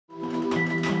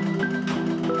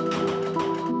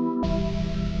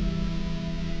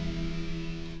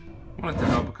wanted to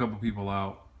help a couple people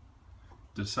out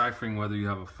deciphering whether you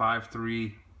have a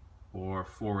 5.3 or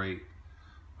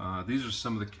 4.8. These are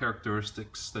some of the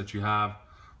characteristics that you have.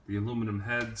 The aluminum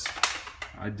heads,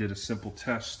 I did a simple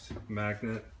test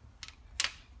magnet.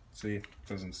 See, it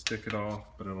doesn't stick at all,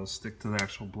 but it'll stick to the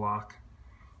actual block.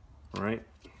 All right.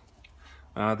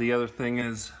 The other thing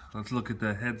is, let's look at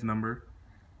the heads number.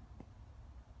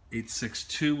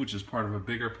 862, which is part of a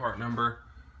bigger part number.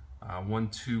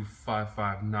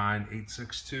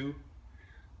 12559-862.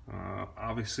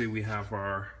 Obviously we have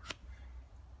our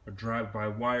drive-by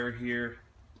wire here.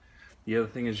 The other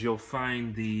thing is you'll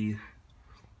find the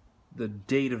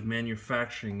date of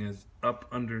manufacturing is up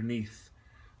underneath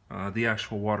the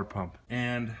actual water pump.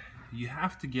 And you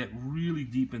have to get really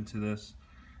deep into this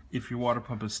if your water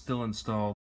pump is still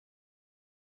installed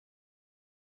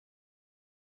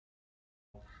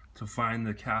to find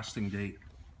the casting date.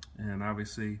 And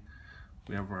obviously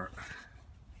we have our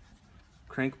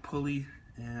crank pulley,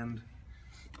 and I'm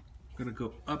gonna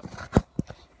go up.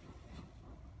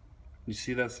 You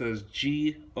see that says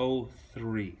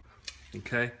G03,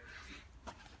 okay?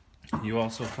 You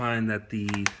also find that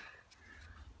the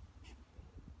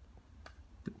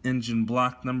engine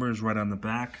block number is right on the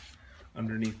back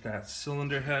underneath that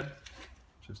cylinder head,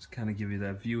 just to kind of give you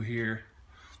that view here.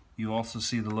 You also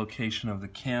see the location of the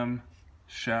cam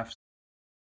shaft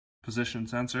position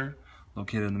sensor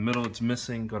located in the middle. It's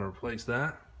missing, got to replace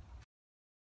that.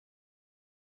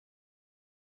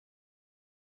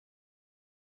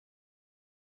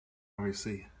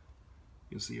 Obviously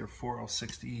you'll see your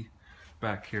 4L60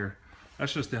 back here.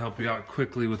 That's just to help you out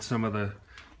quickly with some of the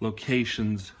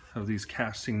locations of these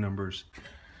casting numbers.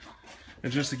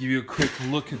 And just to give you a quick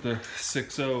look at the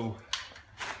 6.0,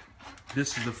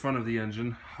 this is the front of the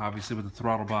engine, obviously with the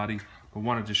throttle body, but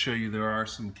wanted to show you there are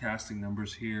some casting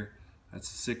numbers here. That's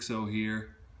 6.0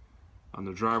 here on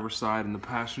the driver's side, and the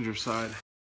passenger side,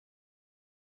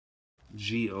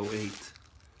 G08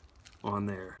 on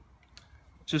there.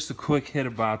 Just a quick hit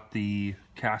about the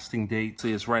casting date.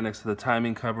 See, it's right next to the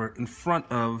timing cover in front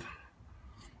of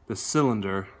the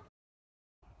cylinder.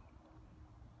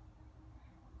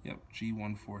 Yep,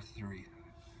 G143.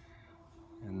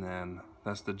 And then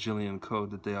that's the Jillian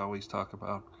code that they always talk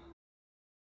about.